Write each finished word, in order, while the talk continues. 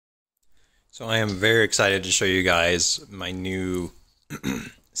So I am very excited to show you guys my new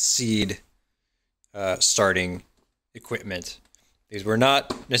seed starting equipment. These were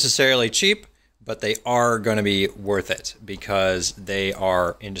not necessarily cheap, but they are going to be worth it because they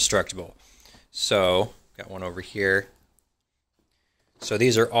are indestructible. So, got one over here. So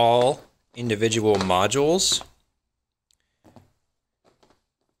these are all individual modules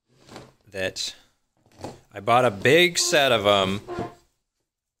that I bought a big set of them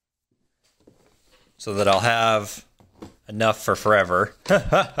so that I'll have enough for forever.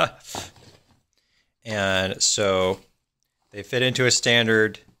 And so they fit into a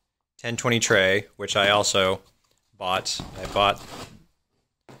standard 1020 tray, which I also bought. I bought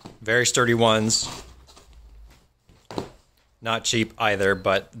very sturdy ones. Not cheap either,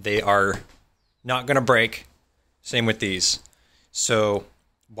 but they are not going to break. Same with these. So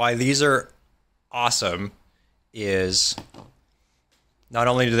why these are awesome is not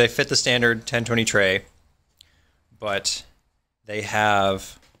only do they fit the standard 1020 tray, but they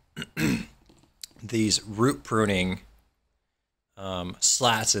have these root pruning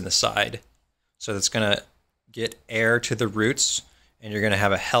slats in the side. So that's going to get air to the roots, and you're going to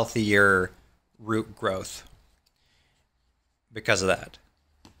have a healthier root growth because of that.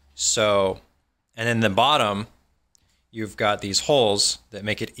 So, and in the bottom, you've got these holes that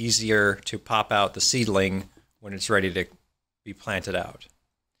make it easier to pop out the seedling when it's ready to be planted out.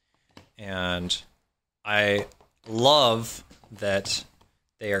 And I love that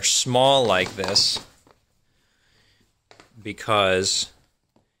they are small like this because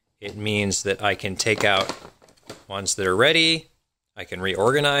it means that I can take out ones that are ready, I can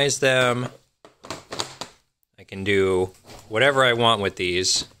reorganize them, I can do whatever I want with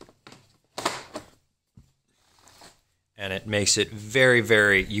these, and it makes it very,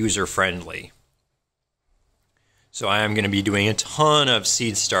 very user-friendly. So I am going to be doing a ton of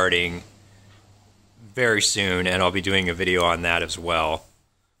seed starting very soon, and I'll be doing a video on that as well.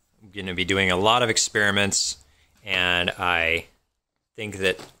 I'm going to be doing a lot of experiments, and I think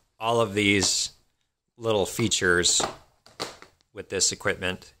that all of these little features with this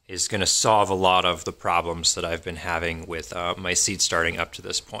equipment is going to solve a lot of the problems that I've been having with my seed starting up to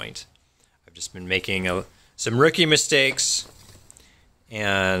this point. I've just been making some rookie mistakes,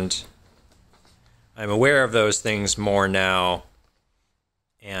 and I'm aware of those things more now,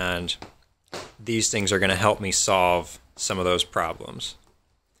 and these things are going to help me solve some of those problems.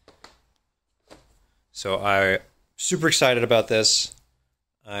 So I'm super excited about this.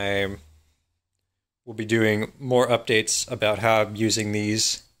 I will be doing more updates about how I'm using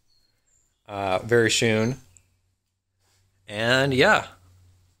these very soon. And yeah,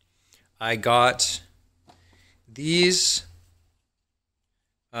 I got these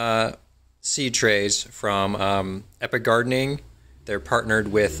seed trays from Epic Gardening. They're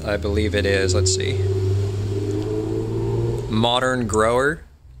partnered with, I believe it is, let's see, Modern Grower.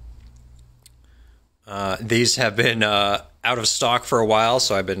 These have been out of stock for a while,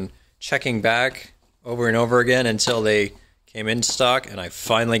 so I've been checking back over and over again until they came in stock, and I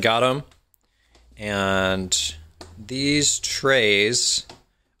finally got them. And these trays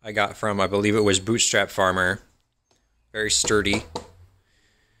I got from, I believe it was Bootstrap Farmer. Very sturdy.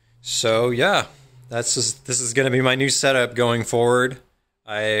 So yeah, this is going to be my new setup going forward.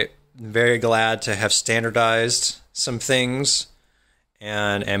 I'm very glad to have standardized some things,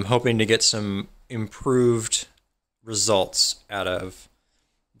 and am hoping to get some improved results out of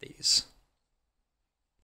these.